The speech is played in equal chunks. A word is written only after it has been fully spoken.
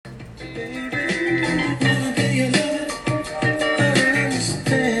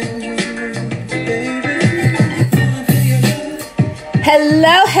Hello.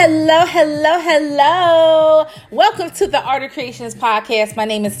 Welcome to the Art of Creations podcast. My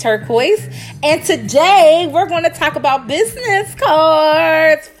name is Turquoise, and today we're going to talk about business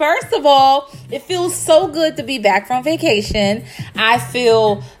cards. First of all, it feels so good to be back from vacation. I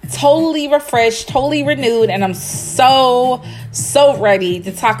feel totally refreshed, totally renewed, and I'm so ready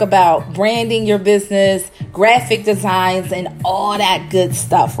to talk about branding your business, graphic designs, and all that good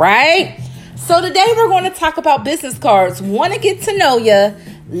stuff, right? So today we're going to talk about business cards. Want to get to know you?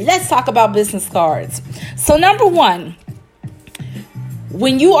 Let's talk about business cards. So number one,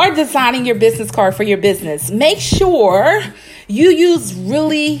 when you are designing your business card for your business, make sure you use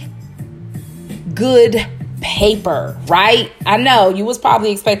really good paper, right? I know you was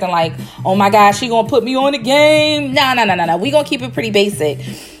probably expecting like, oh my gosh, she gonna put me on the game. No. We're gonna keep it pretty basic.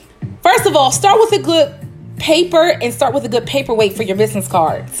 First of all, start with a good paper and start with a good paperweight for your business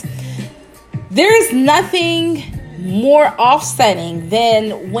cards. There is nothing more offsetting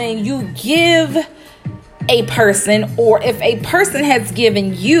than when you give a person, or if a person has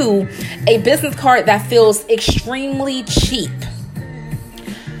given you a business card that feels extremely cheap.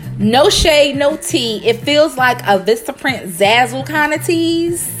 No shade, no tea. It feels like a Vistaprint Zazzle kind of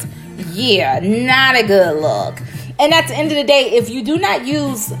tease. Yeah, not a good look. And at the end of the day, if you do not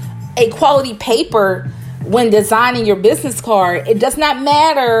use a quality paper when designing your business card, it does not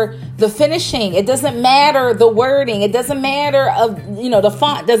matter the finishing. It doesn't matter the wording. It doesn't matter the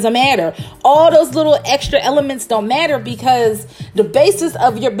font doesn't matter. All those little extra elements don't matter because the basis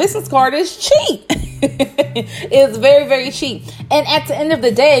of your business card is cheap. It's very, very cheap. And at the end of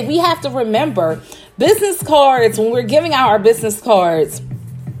the day, we have to remember business cards, when we're giving out our business cards,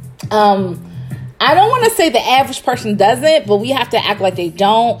 I don't want to say the average person doesn't, but we have to act like they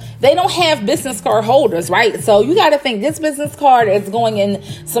don't. They don't have business card holders, right? So you got to think this business card is going in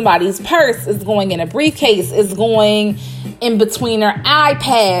somebody's purse, is going in a briefcase, is going in between their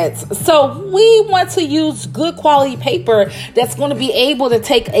iPads. So we want to use good quality paper that's going to be able to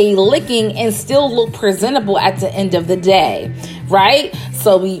take a licking and still look presentable at the end of the day, right?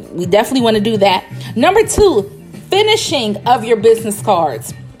 So we definitely want to do that. Number two, finishing of your business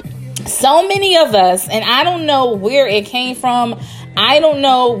cards. So many of us, and I don't know where it came from. I don't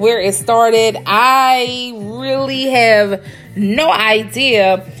know where it started. I really have no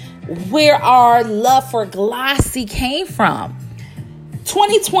idea where our love for glossy came from.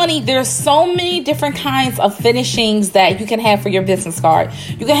 2020, there's so many different kinds of finishings that you can have for your business card.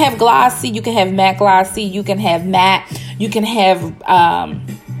 You can have glossy, you can have matte glossy, you can have matte, you can have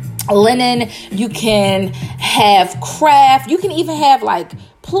linen, you can have craft, you can even have like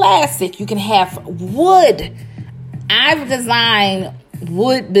plastic, you can have wood. I've designed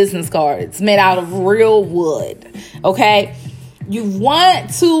wood business cards made out of real wood. Okay, you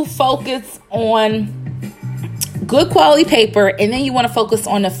want to focus on good quality paper, and then you want to focus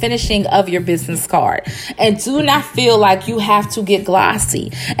on the finishing of your business card, and do not feel like you have to get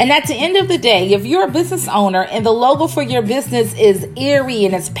glossy. And at the end of the day, if you're a business owner and the logo for your business is eerie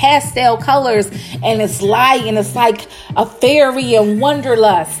and it's pastel colors and it's light and it's like a fairy and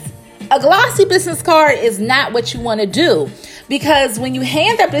wanderlust, a glossy business card is not what you want to do. Because when you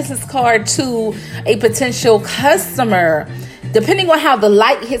hand that business card to a potential customer, depending on how the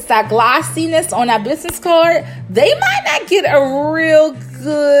light hits that glossiness on that business card, they might not get a real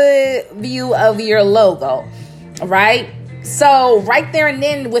good view of your logo, right? So right there and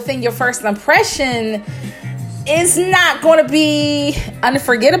then within your first impression, it's not going to be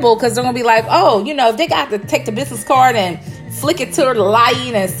unforgettable, because they're going to be like, oh, if they got to take the business card and flick it to the light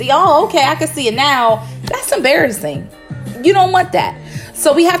and see, oh, okay, I can see it now. That's embarrassing. You don't want that.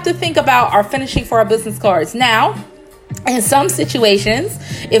 So we have to think about our finishing for our business cards. Now, in some situations,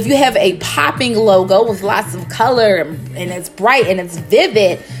 if you have a popping logo with lots of color and it's bright and it's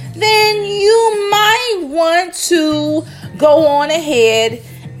vivid, then you might want to go on ahead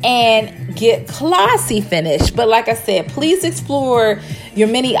and get glossy finish. But like I said, please explore your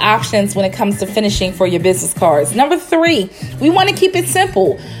many options when it comes to finishing for your business cards. Number three, we want to keep it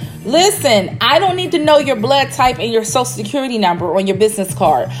simple. Listen, I don't need to know your blood type and your social security number on your business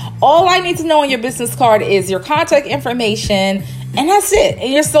card. All I need to know on your business card is your contact information, and that's it.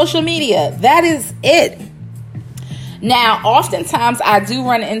 And your social media. That is it. Now, oftentimes I do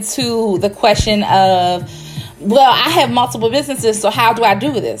run into the question of, well, I have multiple businesses, so how do I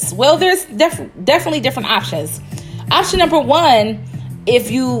do this? Well, there's definitely different options. Option number one, if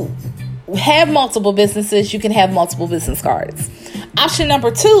you have multiple businesses, you can have multiple business cards. Option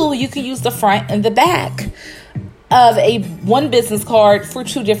number two, you can use the front and the back of one business card for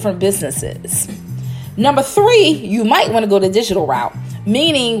two different businesses. Number three, you might want to go the digital route.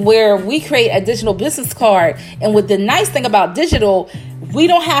 meaning where we create a digital business card. And with the nice thing about digital, we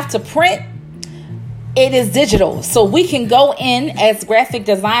don't have to print. It is digital. So we can go in as graphic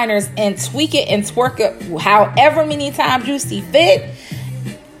designers and tweak it and twerk it however many times you see fit.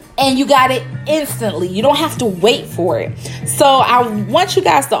 And you got it instantly. You don't have to wait for it. So I want you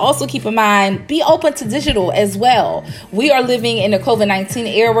guys to also keep in mind, be open to digital as well. We are living in the COVID-19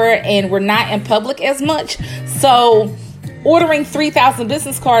 era and we're not in public as much. So ordering 3,000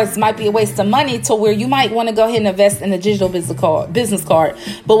 business cards might be a waste of money, to where you might want to go ahead and invest in a digital business card.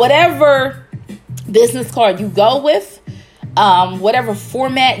 But whatever business card you go with, whatever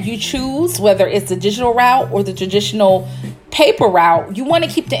format you choose, whether it's the digital route or the traditional paper route, you want to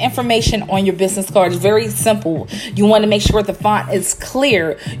keep the information on your business card very simple. You want to make sure the font is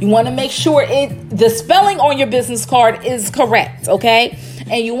clear. You want to make sure the spelling on your business card is correct, okay?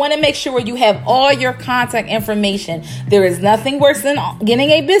 And you want to make sure you have all your contact information. There is nothing worse than getting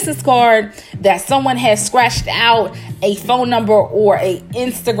a business card that someone has scratched out a phone number or a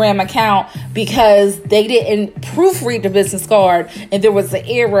Instagram account because they didn't proofread the business card and there was an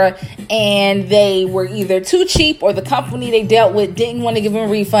error and they were either too cheap or the company they dealt with didn't want to give them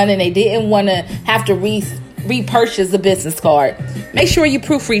a refund and they didn't want to have to repurchase the business card. Make sure you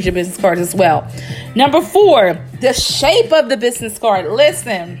proofread your business card as well. Number 4, the shape of the business card.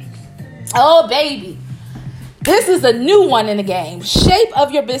 Listen, oh baby, this is a new one in the game. Shape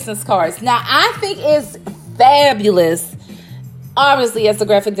of your business cards. Now, I think it's fabulous, obviously, as a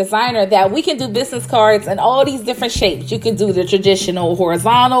graphic designer, that we can do business cards in all these different shapes. You can do the traditional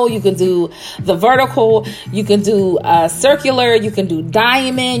horizontal, you can do the vertical, you can do circular, you can do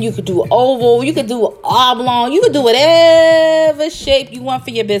diamond, you can do oval, you can do oblong, you can do whatever shape you want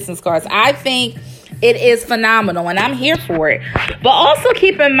for your business cards. I think it is phenomenal and I'm here for it. But also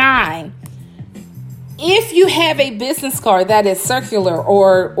keep in mind, if you have a business card that is circular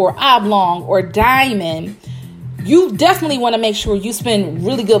or oblong or diamond, you definitely want to make sure you spend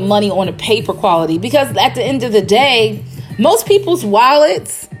really good money on the paper quality, because at the end of the day, most people's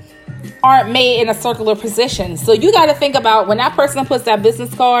wallets aren't made in a circular position. So you got to think about, when that person puts that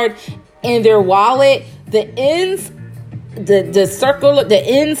business card in their wallet, the ends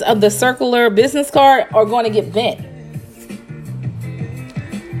of the circular business card are going to get bent.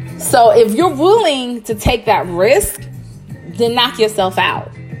 So if you're willing to take that risk, then knock yourself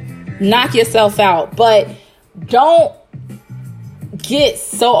out. But don't get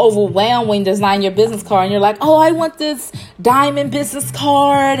so overwhelmed when you design your business card and you're like, oh, I want this diamond business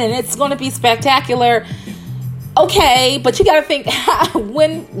card and it's going to be spectacular. Okay, but you got to think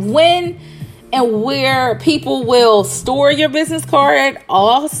when and where people will store your business card.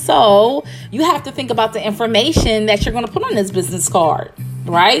 Also, you have to think about the information that you're going to put on this business card,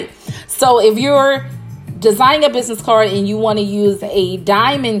 right? So if you're designing a business card and you want to use a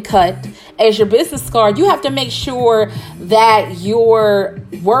diamond cut as your business card, you have to make sure that your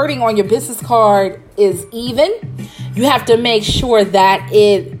wording on your business card is even. You have to make sure that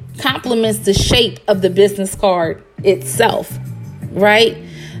it complements the shape of the business card itself, right?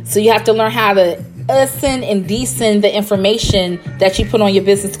 So you have to learn how to ascend and descend the information that you put on your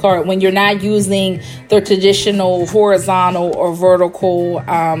business card when you're not using the traditional horizontal or vertical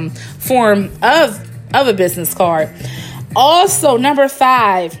form of a business card. Also, number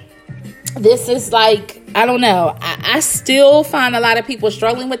 5, this is like, I don't know, I still find a lot of people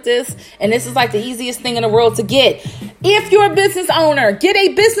struggling with this, and this is like the easiest thing in the world to get. If you're a business owner, get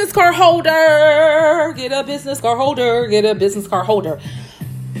a business card holder. Get a business card holder. Get a business card holder.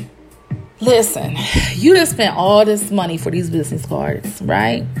 Listen, you just spent all this money for these business cards,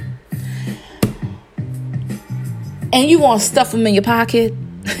 right? And you want to stuff them in your pocket?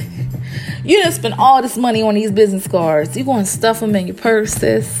 You just spent all this money on these business cards. You want to stuff them in your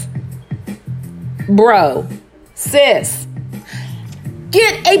purses? Bro, sis,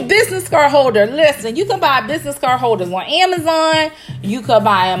 get a business card holder. Listen, you can buy business card holders on Amazon. You could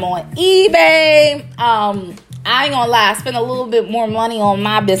buy them on eBay. I ain't gonna lie, I spent a little bit more money on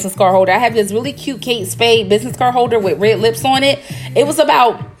my business card holder. I have this really cute Kate Spade business card holder with red lips on it. It was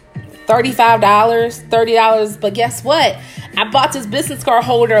about $35, $30. But guess what? I bought this business card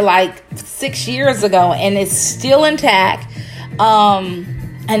holder like 6 years ago and it's still intact.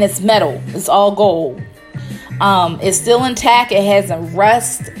 And it's metal. It's all gold. It's still intact. It hasn't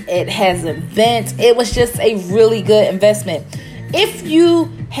rust. It hasn't bent. It was just a really good investment. If you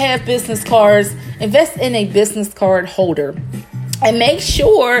have business cards, invest in a business card holder. And make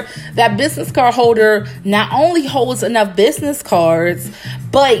sure that business card holder not only holds enough business cards,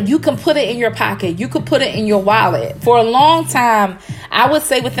 but you can put it in your pocket. You could put it in your wallet. For a long time, I would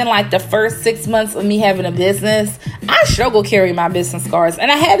say within like the first 6 months of me having a business, I struggled carrying my business cards.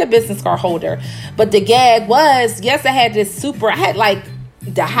 And I had a business card holder. But the gag was, yes, I had like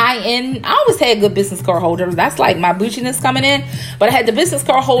the high end. I always had good business card holders. That's like my boujiness coming in. But I had the business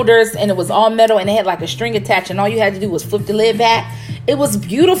card holders and it was all metal and it had like a string attached and all you had to do was flip the lid back. It was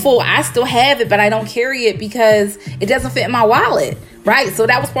beautiful. I still have it, but I don't carry it because it doesn't fit in my wallet, right? So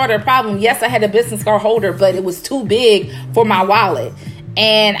that was part of the problem. Yes, I had a business card holder, but it was too big for my wallet.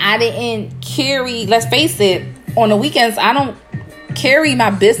 And I didn't carry, let's face it, on the weekends, I don't carry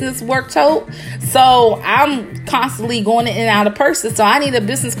my business work tote. So I'm constantly going in and out of purses. So I need a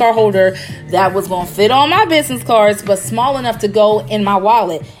business card holder that was going to fit on my business cards, but small enough to go in my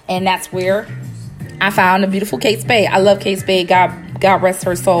wallet. And that's where I found a beautiful Kate Spade. I love Kate Spade. God rest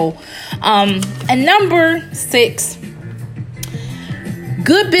her soul. And number 6,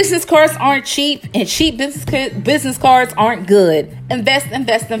 good business cards aren't cheap, and cheap business cards aren't good. Invest in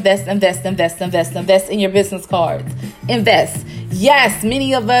your business cards. Invest. Yes,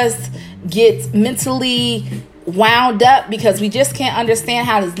 many of us get mentally wound up because we just can't understand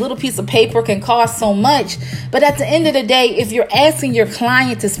how this little piece of paper can cost so much. But at the end of the day, if you're asking your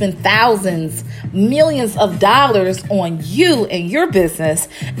client to spend thousands, millions of dollars on you and your business,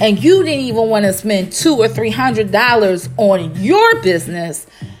 and you didn't even want to spend $200 or $300 on your business,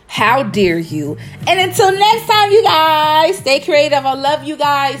 how dare you? And until next time, you guys, stay creative. I love you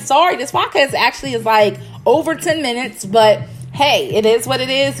guys. Sorry, this podcast actually is like over 10 minutes, but hey, it is what it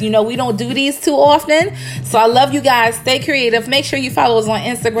is. You know, we don't do these too often. So I love you guys. Stay creative. Make sure you follow us on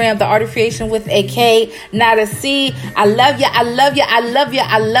Instagram, The Art of Creation with a K, not a C. I love you. I love you. I love you.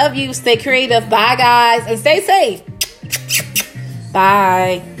 I love you. Stay creative. Bye, guys. And stay safe.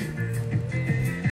 Bye.